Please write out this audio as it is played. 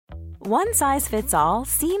One size fits all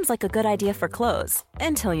seems like a good idea for clothes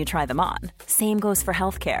until you try them on. Same goes for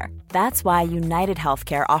healthcare. That's why United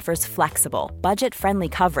Healthcare offers flexible, budget-friendly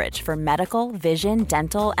coverage for medical, vision,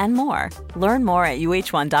 dental, and more. Learn more at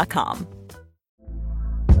uh1.com.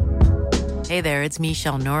 Hey there, it's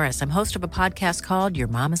Michelle Norris. I'm host of a podcast called Your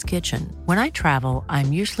Mama's Kitchen. When I travel,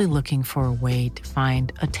 I'm usually looking for a way to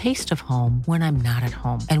find a taste of home when I'm not at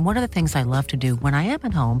home. And one of the things I love to do when I am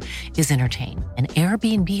at home is entertain. And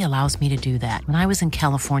Airbnb allows me to do that. When I was in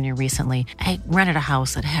California recently, I rented a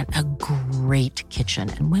house that had a great kitchen.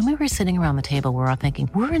 And when we were sitting around the table, we're all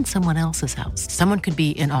thinking, we're in someone else's house. Someone could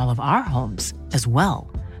be in all of our homes as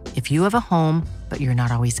well. If you have a home, but you're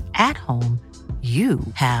not always at home, you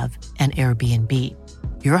have an Airbnb.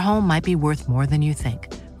 Your home might be worth more than you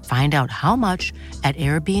think. Find out how much at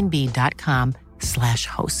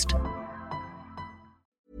airbnb.com/host.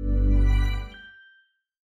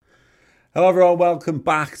 Hello everyone, welcome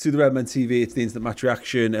back to the Redmen TV. It's the Instant Match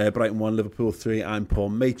Reaction. Brighton 1, Liverpool 3. I'm Paul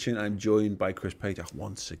Machin. I'm joined by Chris Pajak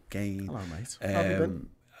once again. Hello mate. How have you been?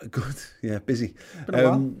 Good, yeah, busy.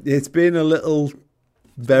 Been it's been a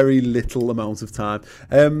very little amount of time.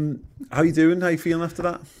 How you doing? How you feeling after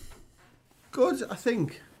that? Good, I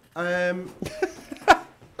think. No,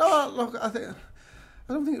 look, I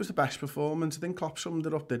don't think it was the best performance. I think Klopp summed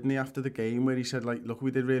it up, didn't he, after the game, where he said, like, look,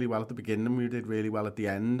 we did really well at the beginning and we did really well at the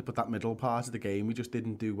end, but that middle part of the game, we just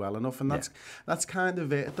didn't do well enough. And that's kind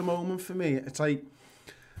of it at the moment for me. It's like,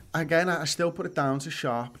 again, I still put it down to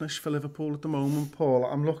sharpness for Liverpool at the moment, Paul.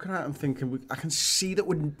 I'm looking at it and thinking, I can see that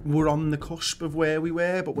we're on the cusp of where we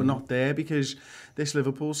were, but we're not there, because this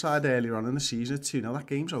Liverpool side earlier on in the season at 2-0, that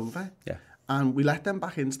game's over. Yeah. And we let them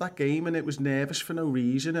back into that game, and it was nervous for no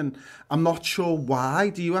reason. And I'm not sure why.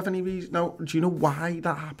 Do you have any reason? No, do you know why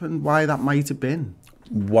that happened? Why that might have been?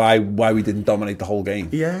 Why we didn't dominate the whole game?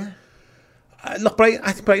 Yeah. Look, Brighton,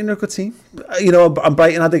 I think Brighton are a good team. You know, and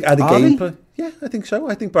Brighton had a game plan. Yeah, I think so.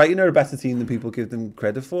 I think Brighton are a better team than people give them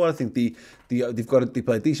credit for. I think they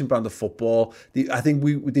play a decent brand of football. I think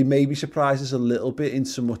they maybe surprised us a little bit in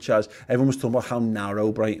so much as everyone was talking about how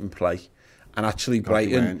narrow Brighton play. And actually,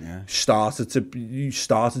 Brighton started to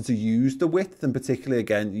use the width, and particularly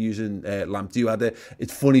again using Lamptey.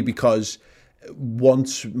 It's funny because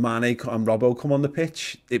once Mane and Robbo come on the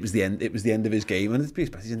pitch, it was the end. It was the end of his game, and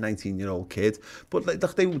especially he's a 19-year-old kid. But like,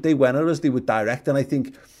 they went at us. They were direct, and I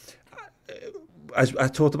think as I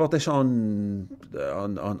talked about this on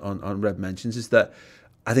Red Mentions, is that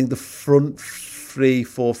I think the front 3,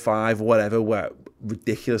 4, 5, whatever were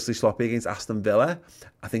ridiculously sloppy against Aston Villa.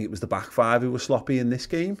 I think it was the back 5 who were sloppy in this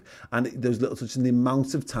game, and those little touches and the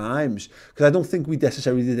amount of times, because I don't think we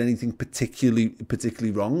necessarily did anything particularly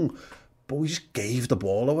wrong, but we just gave the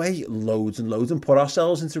ball away loads and loads and put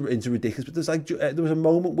ourselves into ridiculous. But there was a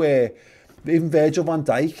moment where even Virgil van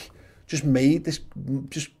Dijk just made this,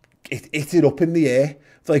 just hit it up in the air,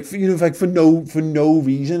 for no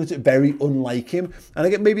reason. It's very unlike him. And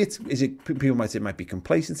again, maybe people might say it might be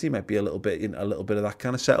complacency, might be a little bit of that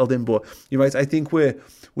kind of settled in. But you're right. I think we're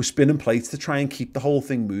spinning plates to try and keep the whole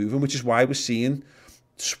thing moving, which is why we're seeing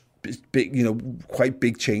big, quite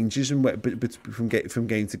big changes from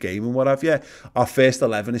game to game and what have you. Our first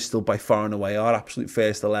 11 is still by far and away our absolute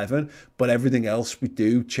first 11, but everything else we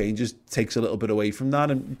do takes a little bit away from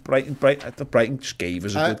that. And Brighton just gave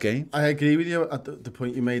us a good game. I agree with you at the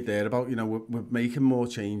point you made there about we're making more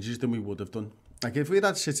changes than we would have done. Like, if we'd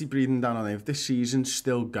had City breathing down on it, if this season's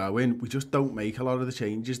still going, we just don't make a lot of the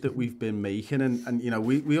changes that we've been making. And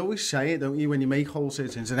we always say it, don't you? When you make wholesale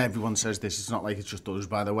changes, and everyone says this, it's not like it's just us,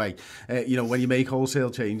 by the way. When you make wholesale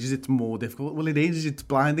changes, it's more difficult. Well, it is. It's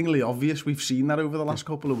blindingly obvious. We've seen that over the last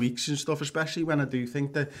couple of weeks and stuff, especially when I do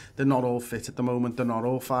think that they're not all fit at the moment. They're not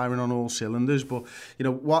all firing on all cylinders. But,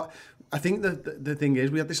 what... I think the thing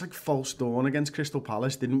is, we had this false dawn against Crystal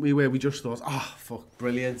Palace, didn't we? Where we just thought, fuck,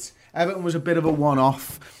 brilliant. Everton was a bit of a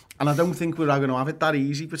one-off, and I don't think we're going to have it that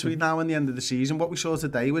easy between now and the end of the season. What we saw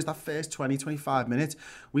today was that first 20-25 minutes,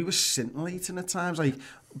 we were scintillating at times,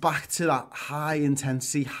 back to that high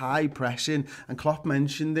intensity, high pressing. And Klopp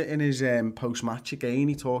mentioned it in his post-match again.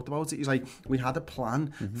 He talked about it. He's like, we had a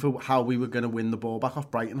plan for how we were going to win the ball back off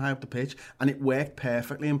Brighton high up the pitch, and it worked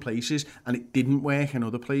perfectly in places, and it didn't work in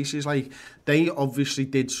other places. They obviously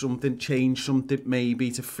did something, changed something maybe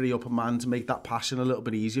to free up a man to make that passing a little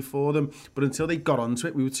bit easier for them. But until they got onto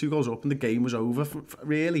it, we were 2 goals up and the game was over,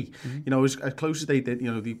 really. As close as they did,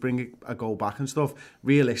 they bring a goal back and stuff.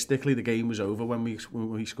 Realistically, the game was over when we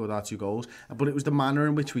scored our 2 goals. But it was the manner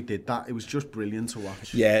in which we did that. It was just brilliant to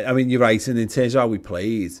watch. Yeah, I mean, you're right. And in terms of how we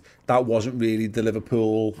played, that wasn't really the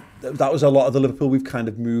Liverpool. That was a lot of the Liverpool we've kind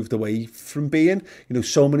of moved away from being.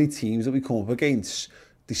 So many teams that we come up against,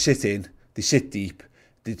 they sit in, they sit deep,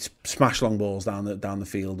 they smash long balls down the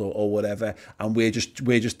field or whatever, and we're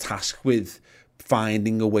just tasked with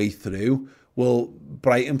finding a way through. Well,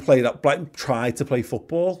 Brighton tried to play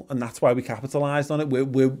football, and that's why we capitalised on it.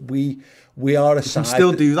 We are a side. We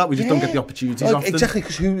still do that. We just don't get the opportunities often. Exactly,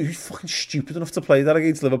 because who's fucking stupid enough to play that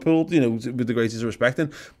against Liverpool? You know, with the greatest respect.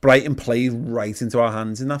 And Brighton played right into our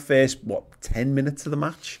hands in that first 10 minutes of the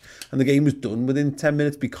match, and the game was done within 10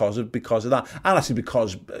 minutes because of that, and actually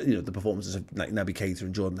because the performances of Naby Keita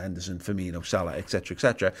and Jordan Henderson, Firmino, Salah,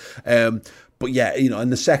 etc. But yeah,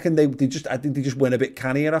 and the second I think they just went a bit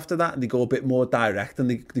cannier after that, and they go a bit more direct, and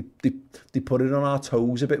they put it on our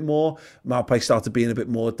toes a bit more. Maupay started being a bit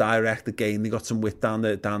more direct again. They got some width down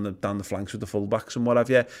the flanks with the fullbacks and what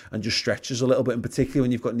have you, and just stretches a little bit. And particularly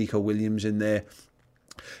when you've got Nico Williams in there,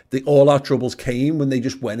 all our troubles came when they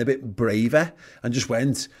just went a bit braver and just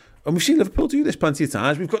went. And we've seen Liverpool do this plenty of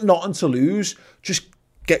times. We've got nothing to lose. Just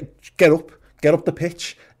get up the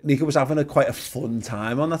pitch. Nico was having quite a fun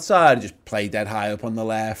time on that side. He just play dead high up on the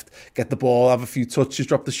left, get the ball, have a few touches,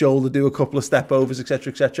 drop the shoulder, do a couple of step overs,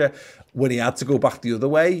 etc. When he had to go back the other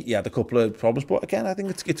way, he had a couple of problems. But again, I think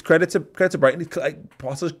it's credit to Brighton.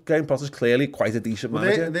 Graham Potter's clearly quite a decent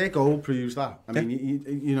manager. Their goal proves that. I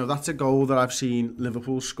mean, that's a goal that I've seen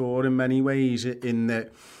Liverpool score in many ways. In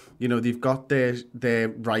that, they've got their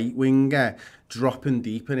right winger dropping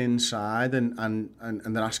deeper inside and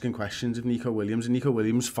they're asking questions of Nico Williams, and Nico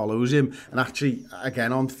Williams follows him, and actually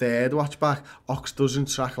again on third watch back, Ox doesn't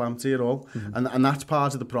track Lamptey at all, and that's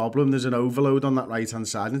part of the problem. There's an overload on that right hand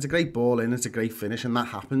side, and it's a great ball in, it's a great finish, and that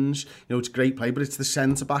happens, it's great play, but it's the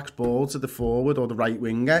centre back's ball to the forward or the right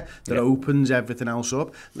winger that opens everything else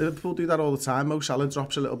up. Liverpool do that all the time. Mo Salah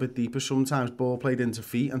drops a little bit deeper sometimes, ball played into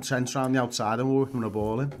feet, and Trent's around the outside and we're whipping the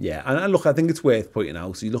ball in. Yeah, and look, I think it's worth pointing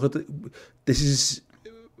out, so you look at this is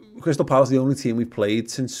Crystal Palace, the only team we've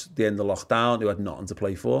played since the end of lockdown who had nothing to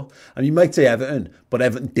play for. And you might say Everton, but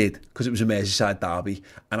Everton did, because it was a Merseyside derby,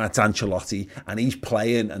 and it's Ancelotti, and he's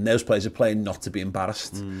playing, and those players are playing not to be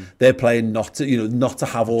embarrassed. They're playing not to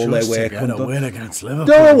have all just their work done. Just to win against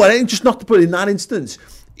Liverpool. No, just not to put in that instance.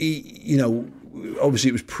 Obviously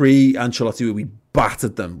it was pre-Ancelotti where we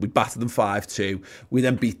battered them. We battered them 5-2. We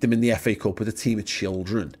then beat them in the FA Cup with a team of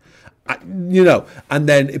children. And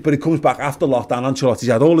then, but it comes back after lockdown. Ancelotti's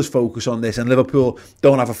had all his focus on this, and Liverpool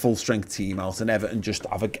don't have a full strength team out, and Everton just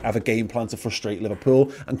have a game plan to frustrate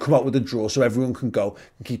Liverpool and come out with a draw so everyone can go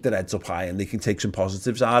and keep their heads up high, and they can take some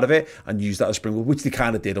positives out of it and use that as springboard, which they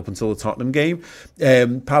kind of did up until the Tottenham game.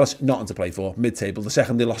 Palace, nothing to play for, mid-table. The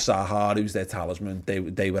second they lost Zaha, who was their talisman,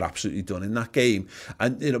 they were absolutely done in that game.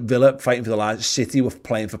 And Villa fighting for the lives. City were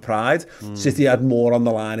playing for pride. City had more on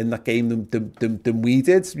the line in that game than we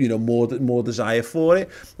did. More desire for it.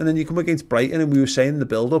 And then you come against Brighton, and we were saying in the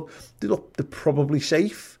build-up, they're probably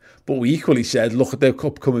safe. But we equally said, look at their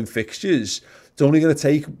upcoming fixtures. It's only going to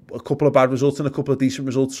take a couple of bad results and a couple of decent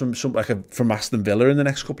results from Aston Villa in the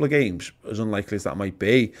next couple of games, as unlikely as that might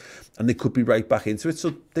be, and they could be right back into it.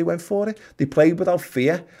 So they went for it. They played without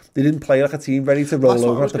fear. They didn't play like a team ready to roll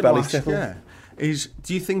over at the belly tickle.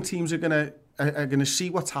 Do you think teams are going to see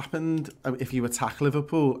what's happened if you attack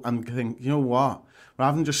Liverpool and think, you know what,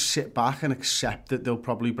 rather than just sit back and accept that they'll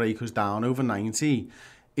probably break us down over 90,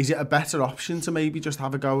 is it a better option to maybe just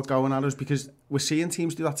have a go at going at us? Because we're seeing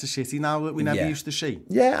teams do that to City now that we never used to see.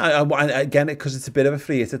 Yeah, again, because it's a bit of a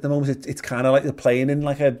free hit at the moment. It's kind of like they're playing in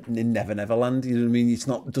in Never Never Land. You know what I mean?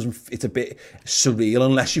 It's a bit surreal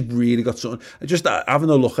unless you've really got something. Just having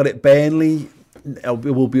a look at it, Burnley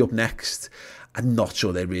will be up next. I'm not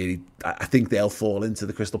sure they really. I think they'll fall into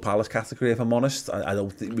the Crystal Palace category, if I'm honest. I don't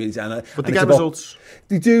think really. But they get results.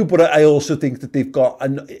 They do, but I also think that they've got.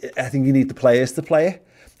 I think you need the players to play it,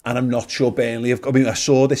 and I'm not sure Burnley have. I mean, I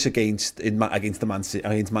saw this against Man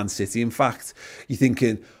City. In fact, you're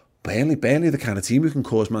thinking, Burnley are the kind of team who can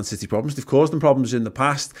cause Man City problems. They've caused them problems in the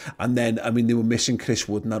past. And then, I mean, they were missing Chris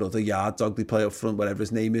Wood and that other yard dog they play up front, whatever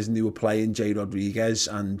his name is, and they were playing Jay Rodriguez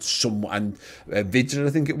and Vidra,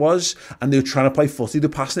 I think it was. And they were trying to play footy, they're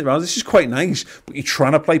passing it around. This is quite nice, but you're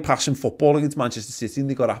trying to play passing football against Manchester City, and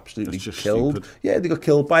they got absolutely killed. Stupid. Yeah, they got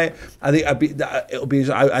killed by it. I think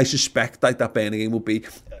I suspect that Burnley game will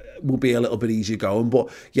be a little bit easier going. But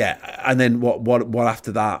yeah, and then what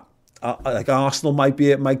after that? Like Arsenal might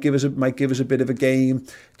give us a bit of a game.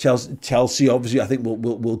 Chelsea obviously I think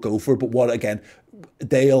will go for it, but what again?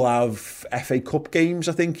 They'll have FA Cup games,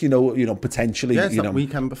 I think. Potentially. Yeah, it's that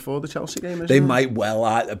weekend before the Chelsea game. Isn't they it? might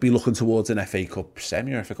well be looking towards an FA Cup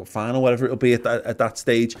semi or FA Cup final, whatever it'll be at that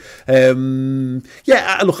stage.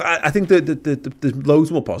 Look, I think there's loads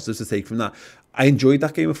more positives to take from that. I enjoyed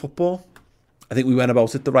that game of football. I think we went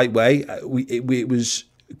about it the right way.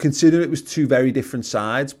 considering it was two very different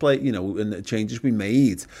sides play, you know, and the changes we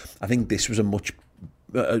made, I think this was a much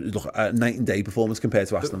night and day performance compared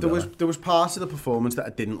to Aston Villa. There was parts of the performance that I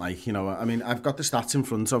didn't like, you know. I mean, I've got the stats in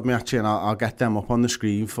front of me actually, and I'll get them up on the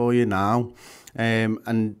screen for you now,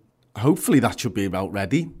 and hopefully that should be about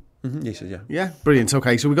ready. Mm-hmm. Yes, yeah. Yeah, brilliant.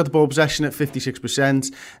 Okay, so we got the ball possession at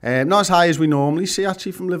 56%. Not as high as we normally see,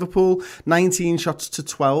 actually, from Liverpool. 19 shots to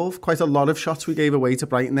 12. Quite a lot of shots we gave away to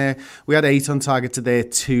Brighton there. We had 8 on target to their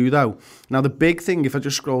 2, though. Now, the big thing, if I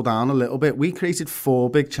just scroll down a little bit, we created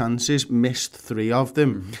 4 big chances, missed 3 of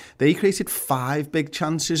them. Mm-hmm. They created 5 big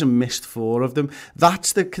chances and missed 4 of them.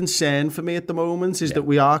 That's the concern for me at the moment, is that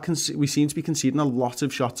we seem to be conceding a lot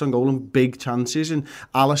of shots on goal and big chances. And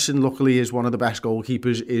Alisson, luckily, is one of the best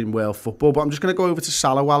goalkeepers in world football. But I'm just going to go over to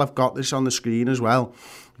Salah while I've got this on the screen as well,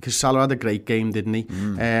 because Salah had a great game, didn't he?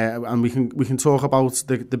 And we can talk about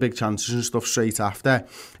the big chances and stuff straight after.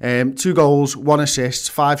 2 goals, 1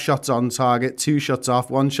 assist, 5 shots on target, 2 shots off,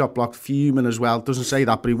 1 shot blocked, fuming as well. Doesn't say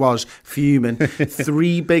that, but he was fuming.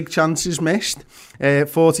 3 big chances missed,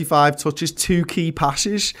 45 touches, 2 key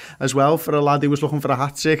passes as well for a lad who was looking for a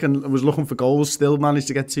hat-trick and was looking for goals, still managed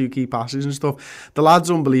to get 2 key passes and stuff. The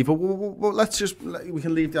lad's unbelievable. Well, we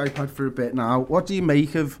can leave the iPad for a bit now. What do you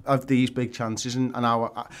make of these big chances and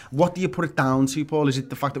our... What do you put it down to, Paul? Is it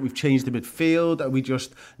the fact that we've changed the midfield? Are we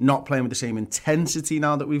just not playing with the same intensity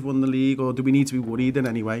now that we've won the league? Or do we need to be worried in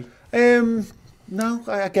any way? No,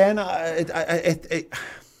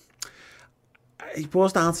 it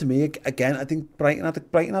boils down to me again. I think Brighton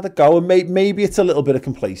had a go, and maybe it's a little bit of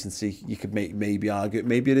complacency. You could maybe argue,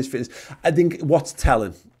 maybe it is fitness. I think what's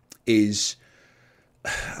telling is,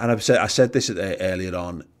 and I said this earlier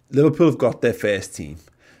on, Liverpool have got their first team.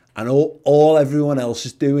 And all everyone else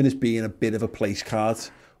is doing is being a bit of a place card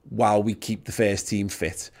while we keep the first team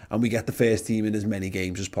fit and we get the first team in as many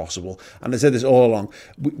games as possible. And I said this all along,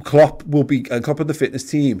 Klopp and the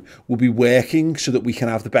fitness team will be working so that we can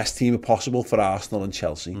have the best team possible for Arsenal and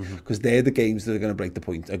Chelsea, because they're the games that are going to break the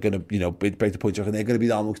point, break the point, and they're going to be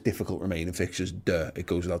the most difficult remaining fixtures. It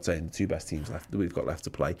goes without saying, the 2 best teams left that we've got left to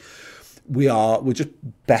play. We're just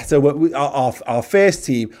better. Our first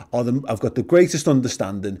team have got the greatest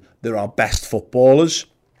understanding. They're our best footballers,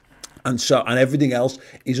 and everything else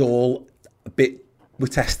is all a bit. We're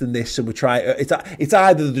testing this, and we try. It's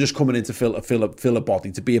either they're just coming in to fill a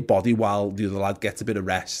body, to be a body while the other lad gets a bit of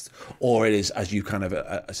rest, or it is, as you kind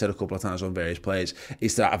of said a couple of times on various players,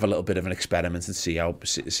 is to have a little bit of an experiment and see how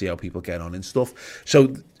people get on and stuff.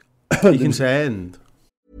 So you can send.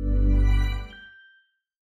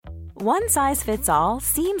 One size fits all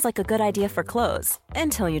seems like a good idea for clothes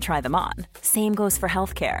until you try them on. Same goes for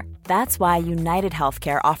healthcare. That's why United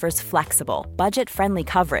Healthcare offers flexible, budget-friendly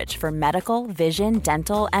coverage for medical, vision,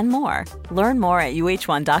 dental, and more. Learn more at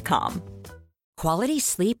uh1.com. Quality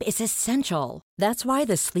sleep is essential. That's why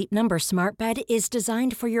the Sleep Number Smart Bed is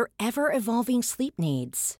designed for your ever-evolving sleep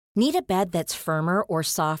needs. Need a bed that's firmer or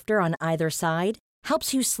softer on either side?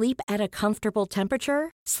 Helps you sleep at a comfortable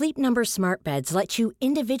temperature? Sleep Number Smart Beds let you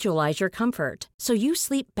individualize your comfort, so you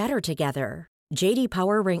sleep better together. J.D.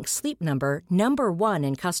 Power ranks Sleep Number number 1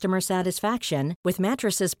 in customer satisfaction with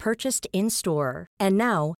mattresses purchased in-store. And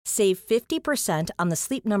now, save 50% on the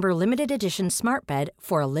Sleep Number Limited Edition Smart Bed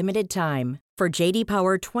for a limited time. For J.D.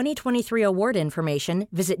 Power 2023 award information,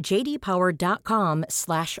 visit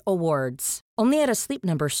jdpower.com/awards. Only at a Sleep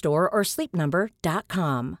Number store or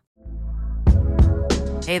sleepnumber.com.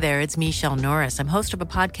 Hey there, it's Michelle Norris. I'm host of a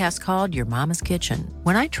podcast called Your Mama's Kitchen.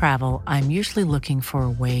 When I travel, I'm usually looking for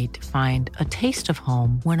a way to find a taste of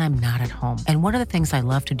home when I'm not at home. And one of the things I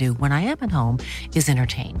love to do when I am at home is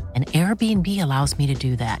entertain. And Airbnb allows me to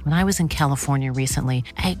do that. When I was in California recently,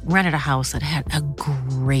 I rented a house that had a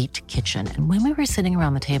great kitchen. And when we were sitting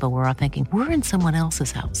around the table, we were all thinking, we're in someone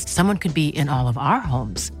else's house. Someone could be in all of our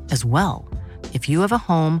homes as well. If you have a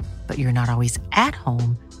home, but you're not always at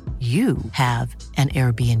home, you have an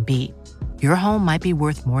Airbnb. Your home might be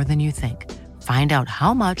worth more than you think. Find out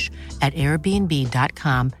how much at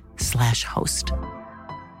airbnb.com/host.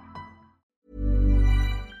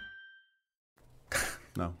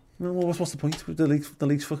 No. Well, what's the point? The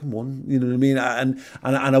league's fucking won. You know what I mean? And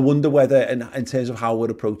I wonder whether, in terms of how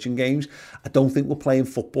we're approaching games, I don't think we're playing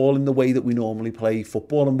football in the way that we normally play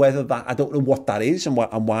football, and whether that, I don't know what that is and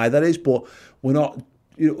why that is, but we're not.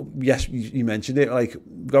 Yes, you mentioned it, like,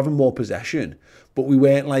 we're having more possession, but we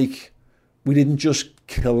didn't just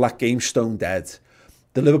kill that game stone dead.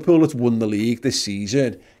 The Liverpool that's won the league this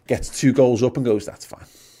season gets 2 goals up and goes, that's fine.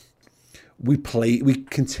 We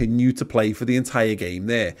continue to play for the entire game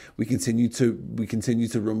there. We continue to run, we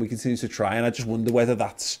continue to try, and I just wonder whether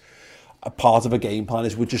that's a part of a game plan,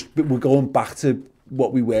 is we're going back to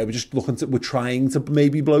what we were. We're trying to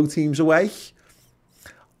maybe blow teams away,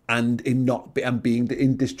 and being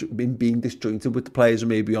disjointed with the players and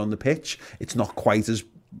maybe on the pitch.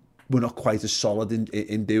 We're not quite as solid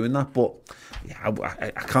in doing that. But yeah,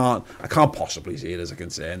 I can't possibly see it as a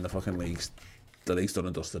concern. The fucking league's done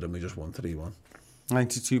and dusted, and we just won 3-1.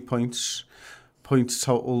 92 points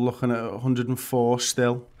total, looking at 104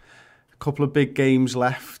 still. A couple of big games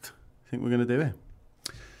left. Think we're going to do it?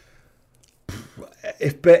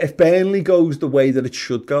 If Burnley goes the way that it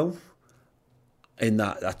should go, in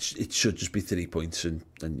that it should just be 3 points and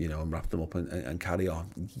wrap them up and carry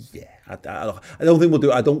on. Yeah, I don't think we'll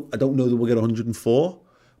do it. I don't know that we'll get 104,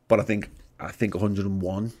 but I think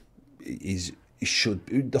 101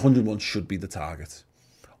 101 should be the target,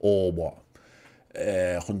 or what?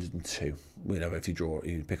 102. If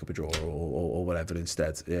you pick up a draw or whatever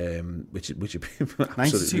instead, which would be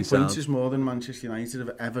 92 points is more than Manchester United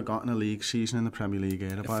have ever got in a league season in the Premier League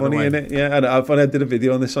era. Funny, isn't it? Yeah, and I did a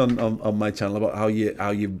video on this on my channel about how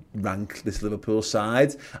you rank this Liverpool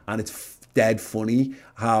side, and it's dead funny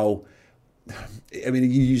how. I mean,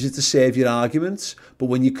 you use it to save your arguments, but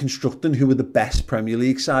when you're constructing who are the best Premier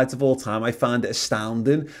League sides of all time, I find it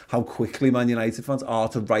astounding how quickly Man United fans are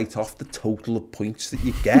to write off the total of points that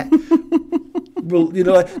you get. Well,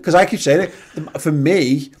 because I keep saying it, for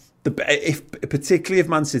me, particularly if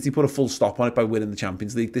Man City put a full stop on it by winning the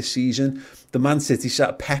Champions League this season, the Man City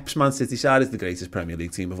side, Pep's Man City side is the greatest Premier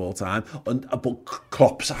League team of all time, but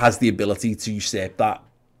Klopp has the ability to usurp that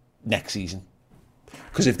next season.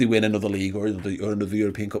 Because if they win another league or another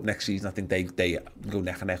European Cup next season, I think they go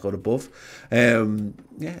neck and neck or above.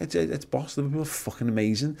 It's boss. Liverpool are fucking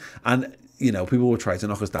amazing, and people will try to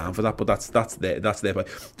knock us down for that, but that's their point.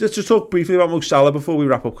 Just to talk briefly about Mo Salah before we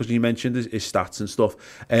wrap up, because you mentioned his stats and stuff.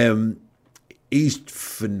 He's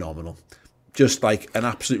phenomenal, just like an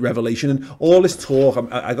absolute revelation. And all this talk,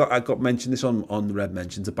 I got mentioned this on the Red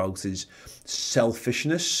Mentions about his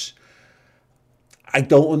selfishness. I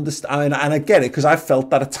don't understand, and I get it, because I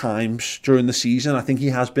felt that at times during the season. I think he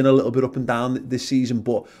has been a little bit up and down this season,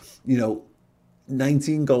 but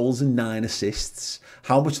 19 goals and 9 assists.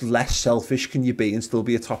 How much less selfish can you be and still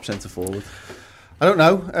be a top centre forward? I don't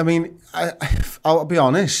know. I mean, I'll be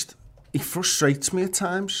honest. He frustrates me at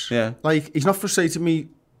times. Yeah, like he's not frustrated me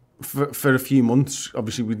for a few months.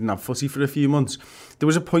 Obviously, we didn't have footy for a few months. There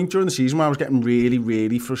was a point during the season where I was getting really,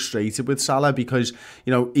 really frustrated with Salah because,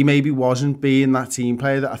 he maybe wasn't being that team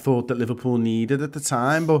player that I thought that Liverpool needed at the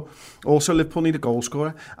time, but also Liverpool need a goal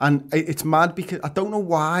scorer. And it's mad because I don't know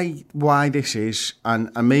why this is, and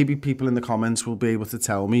maybe people in the comments will be able to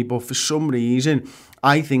tell me, but for some reason,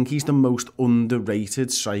 I think he's the most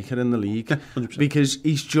underrated striker in the league 100%. Because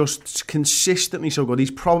he's just consistently so good. He's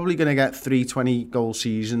probably going to get 3 20-goal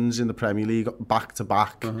seasons in the Premier League back to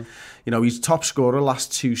back. He's top scorer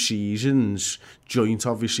last 2 seasons, joint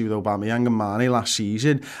obviously with Aubameyang and Mane last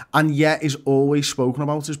season, and yet is always spoken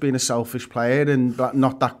about as being a selfish player and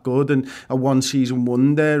not that good and a one-season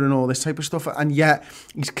wonder and all this type of stuff. And yet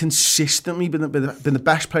he's consistently been the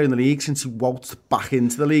best player in the league since he waltzed back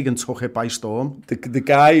into the league and took it by storm. The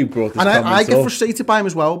guy who brought this, and I get frustrated by him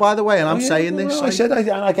as well, by the way. And I'm saying this.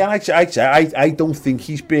 I don't think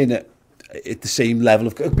he's been at the same level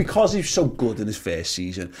of, because he's so good in his first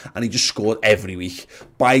season and he just scored every week.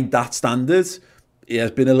 By that standard, he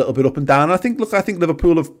has been a little bit up and down. I think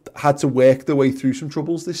Liverpool have had to work their way through some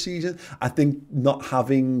troubles this season. I don't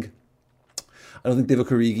think Divock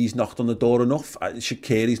Origi's knocked on the door enough.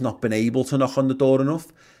 Shaqiri's not been able to knock on the door enough.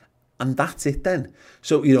 And that's it then.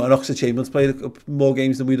 So, and Oxlade-Chamberlain's played more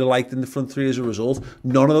games than we'd have liked in the front three as a result.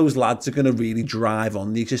 None of those lads are going to really drive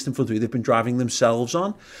on the existing front three. They've been driving themselves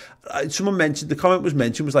on. The comment was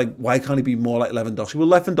mentioned, like, why can't he be more like Lewandowski? Well,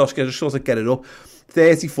 Lewandowski, I just sort of get it up.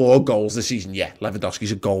 34 goals this season. Yeah,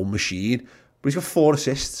 Lewandowski's a goal machine. But he's got 4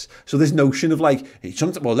 assists. So this notion of like,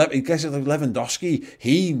 Lewandowski,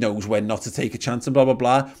 he knows when not to take a chance and blah, blah,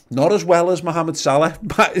 blah. Not as well as Mohamed Salah,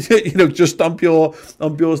 but, just on pure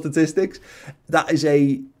statistics.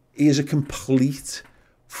 He is a complete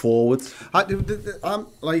forward. I do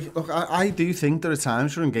think there are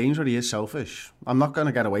times during games where he is selfish. I'm not going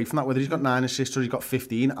to get away from that. Whether he's got 9 assists or he's got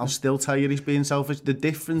 15, I'll still tell you he's being selfish. The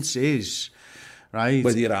difference is, right?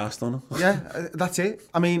 Whether you're arsed on it. Yeah, that's it.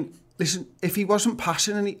 I mean, listen, if he wasn't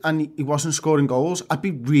passing and he wasn't scoring goals, I'd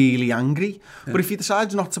be really angry. Yeah. But if he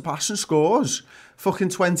decides not to pass and scores fucking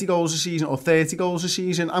 20 goals a season or 30 goals a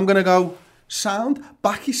season, I'm going to go, sound,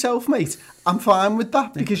 back yourself, mate. I'm fine with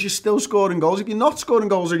that because you're still scoring goals. If you're not scoring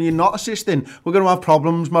goals and you're not assisting, we're going to have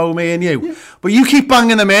problems, Mo, me and you. Yeah. But you keep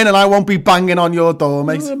banging them in and I won't be banging on your door,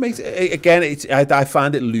 mate. No, mate. Again, I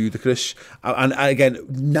find it ludicrous. And again,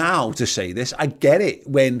 now to say this, I get it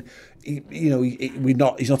when... he's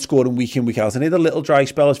not scoring week in, week out. And he had a little dry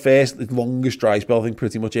spell at first, the longest dry spell, I think,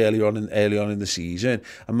 pretty much early on in the season.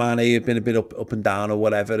 And Mane had been a bit up and down or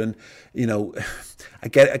whatever. And, I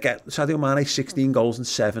get Sadio Mane, 16 goals and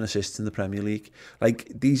 7 assists in the Premier League.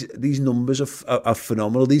 Like, these numbers are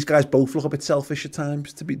phenomenal. These guys both look a bit selfish at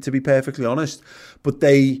times, to be perfectly honest. But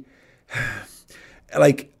they,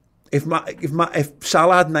 like, if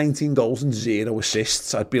Salah had 19 goals and 0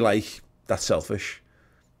 assists, I'd be like, that's selfish.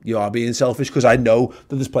 You are being selfish, because I know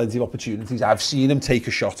that there's plenty of opportunities. I've seen him take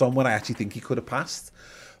a shot on when I actually think he could have passed.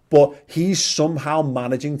 But he's somehow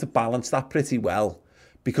managing to balance that pretty well,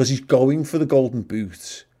 because he's going for the golden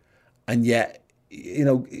boot. And yet,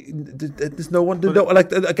 there's no one...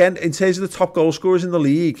 again, in terms of the top goal scorers in the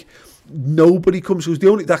league, nobody comes...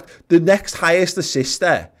 The next highest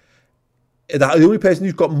assister... The only person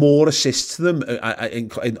who's got more assists to them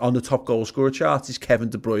on the top goal scorer chart is Kevin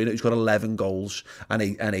De Bruyne, who's got 11 goals and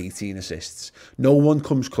 18 assists. No one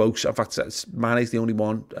comes close. In fact, Mane's the only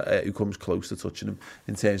one who comes close to touching him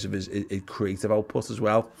in terms of his creative output as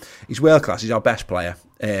well. He's world class. He's our best player.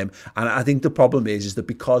 And I think the problem is that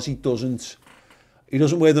because he doesn't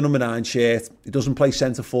wear the number 9 shirt, he doesn't play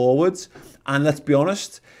centre forward, and let's be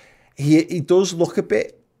honest, he does look a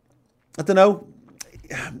bit, I don't know,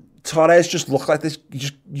 Torres just looked like this. He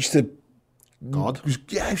just used to... God.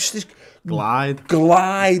 Just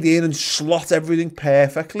glide in and slot everything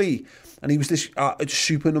perfectly. And he was this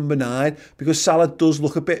super number 9, because Salah does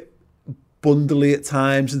look a bit bundly at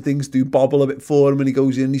times and things do bobble a bit for him and he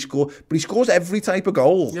goes in and he scores. But he scores every type of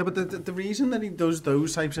goal. Yeah, but the reason that he does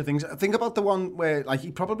those types of things, think about the one where like he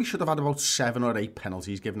probably should have had about 7 or 8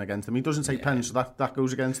 penalties given against him. He doesn't take pens, so that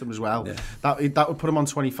goes against him as well. Yeah. That would put him on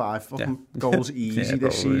 25 fucking goals easy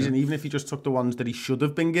this season, even if he just took the ones that he should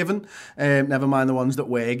have been given, never mind the ones that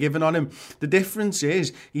were given on him. The difference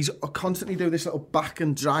is he's constantly doing this little back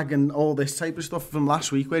and drag and all this type of stuff from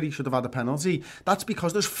last week where he should have had a penalty. That's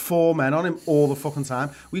because there's 4 men on him all the fucking time.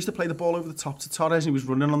 We used to play the ball over the top to Torres and he was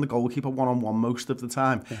running on the goalkeeper one-on-one most of the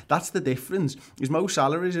time. Yeah. That's the difference. Is Mo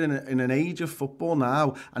Salah is in an age of football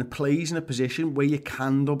now and plays in a position where you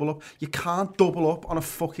can double up. You can't double up on a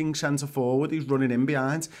fucking centre forward who's running in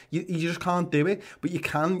behind. You just can't do it. But you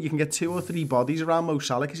can get 2 or 3 bodies around Mo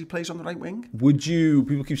Salah because he plays on the right wing.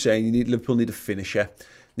 People keep saying Liverpool need a finisher,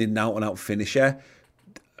 need an out-and-out finisher.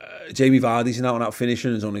 Jamie Vardy's an out-and-out finisher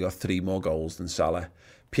and has only got 3 more goals than Salah.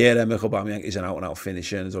 Pierre-Emerick Aubameyang is an out-and-out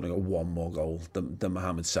finisher and has only got 1 more goal than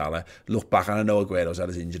Mohamed Salah. Look back, and I know Aguero's had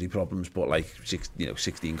his injury problems, but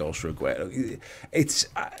 16 goals for Aguero. It's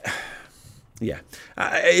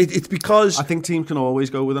it's because I think teams can always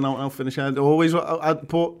go with an out-and-out finisher. Always,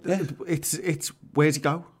 it's where's he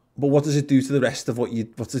go? But what does it do to the rest of what you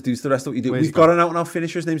do? We've got an out-and-out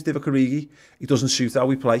finisher. His name's Divock Origi. He doesn't suit how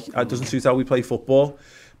we play. It doesn't suit how we play football.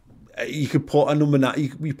 You could put a number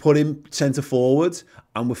 9. We put him centre forward,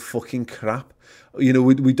 and we're fucking crap. We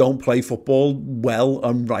don't play football well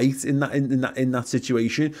and right in that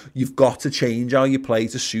situation. You've got to change how you play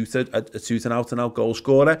to suit an out-and-out goal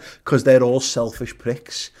scorer, because they're all selfish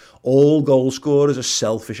pricks. All goal scorers are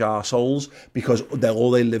selfish arseholes because all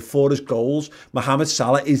they live for is goals. Mohamed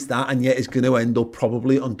Salah is that, and yet is going to end up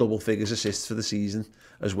probably on double figures assists for the season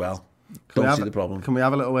as well. Don't see the problem. Can we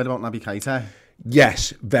have a little word about Naby Keita?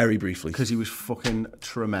 Yes, very briefly. Because he was fucking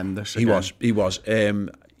tremendous again. He was.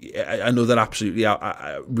 I know that absolutely.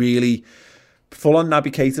 Really full-on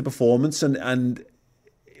Naby Keita performance, and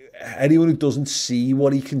anyone who doesn't see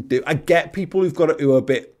what he can do. I get people who are a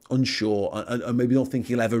bit unsure and maybe don't think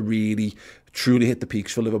he'll ever really truly hit the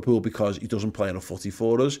peaks for Liverpool because he doesn't play enough footy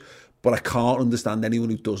for us. But I can't understand anyone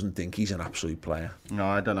who doesn't think he's an absolute player. No,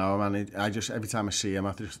 I don't know, man. Every time I see him,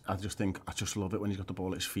 I just think, I just love it when he's got the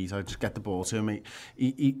ball at his feet. I just get the ball to him.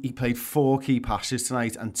 He played 4 key passes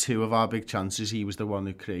tonight, and 2 of our big chances, he was the one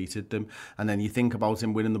who created them. And then you think about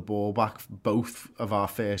him winning the ball back, both of our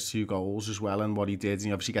first 2 goals as well, and what he did. And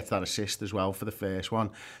he obviously gets that assist as well for the first one.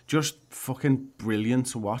 Just fucking brilliant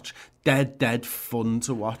to watch. Dead fun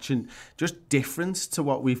to watch, and just different to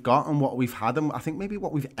what we've got and what we've had, and I think maybe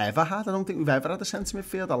what we've ever had. I don't think we've ever had a centre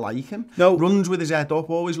midfielder like him. No. Runs with his head up,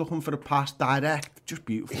 always looking for a pass, direct, just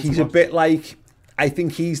beautiful. He's a bit like, I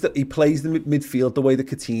think he plays the midfield the way that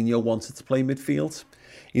Coutinho wanted to play midfield.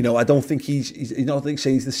 You know, I don't think he's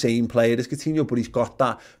the same player as Coutinho, but he's got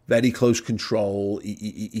that very close control.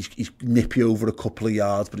 He's nippy over a couple of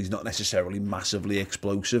yards, but he's not necessarily massively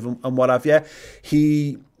explosive and what have you.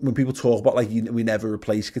 When people talk about, like, we never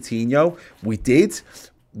replaced Coutinho, we did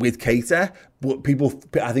with Keita,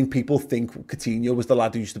 but I think people think Coutinho was the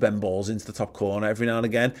lad who used to bend balls into the top corner every now and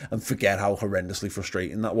again and forget how horrendously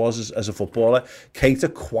frustrating that was as a footballer.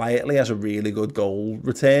 Keita quietly has a really good goal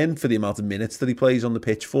return for the amount of minutes that he plays on the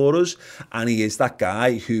pitch for us, and he is that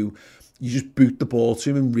guy who you just boot the ball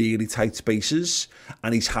to him in really tight spaces,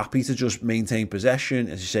 and he's happy to just maintain possession.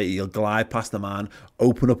 As you say, he'll glide past the man,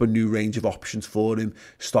 open up a new range of options for him,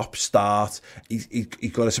 stop, start. He's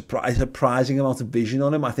got a surprising amount of vision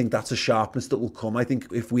on him. I think that's a sharpness that will come. I think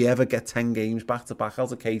if we ever get 10 games back-to-back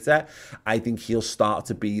out of Keita, I think he'll start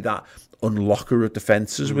to be that unlocker of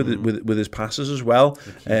defences with his passes as well.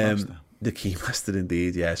 The key master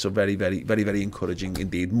indeed, yeah. So very, very, very, very encouraging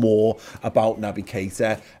indeed. More about Naby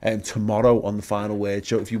Keita tomorrow on the Final Word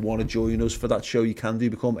show. If you want to join us for that show, you can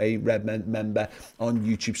do. Become a Red member on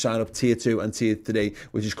YouTube. Sign up Tier 2 and Tier 3,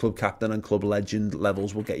 which is Club Captain and Club Legend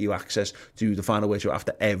levels, will get you access to the Final Word show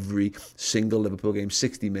after every single Liverpool game,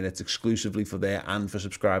 60 minutes exclusively for there, and for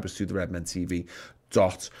subscribers to the Redmen TV.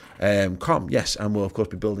 .com, yes, and we'll of course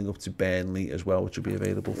be building up to Burnley as well, which will be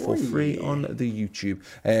available for free on the YouTube.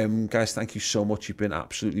 Guys, thank you so much. You've been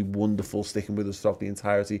absolutely wonderful sticking with us throughout the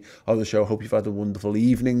entirety of the show. Hope you've had a wonderful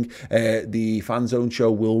evening. The Fan Zone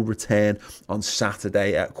show will return on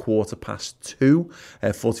Saturday at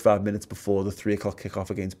 2:15, 45 minutes before the 3 o'clock kickoff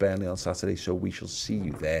against Burnley on Saturday, so we shall see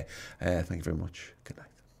you there. Thank you very much. Good night.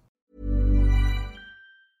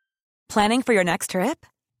 Planning for your next trip?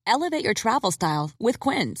 Elevate your travel style with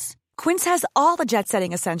Quince. Quince has all the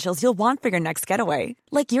jet-setting essentials you'll want for your next getaway,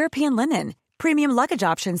 like European linen, premium luggage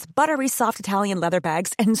options, buttery soft Italian leather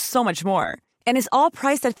bags, and so much more. And is all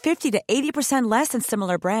priced at 50 to 80% less than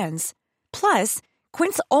similar brands. Plus,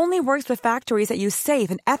 Quince only works with factories that use safe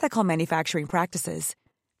and ethical manufacturing practices.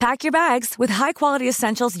 Pack your bags with high-quality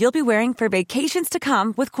essentials you'll be wearing for vacations to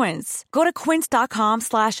come with Quince. Go to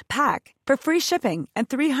quince.com/pack for free shipping and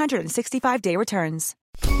 365-day returns.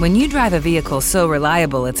 When you drive a vehicle so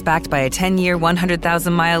reliable it's backed by a 10-year,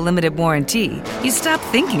 100,000-mile limited warranty, you stop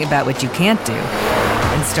thinking about what you can't do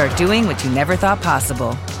and start doing what you never thought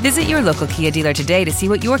possible. Visit your local Kia dealer today to see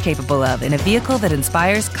what you're capable of in a vehicle that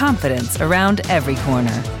inspires confidence around every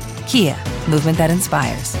corner. Kia, movement that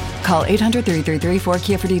inspires. Call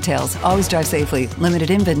 800-333-4KIA for details. Always drive safely.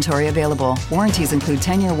 Limited inventory available. Warranties include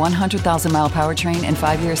 10-year 100,000-mile powertrain and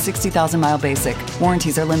 5-year 60,000-mile basic.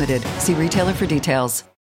 Warranties are limited. See retailer for details.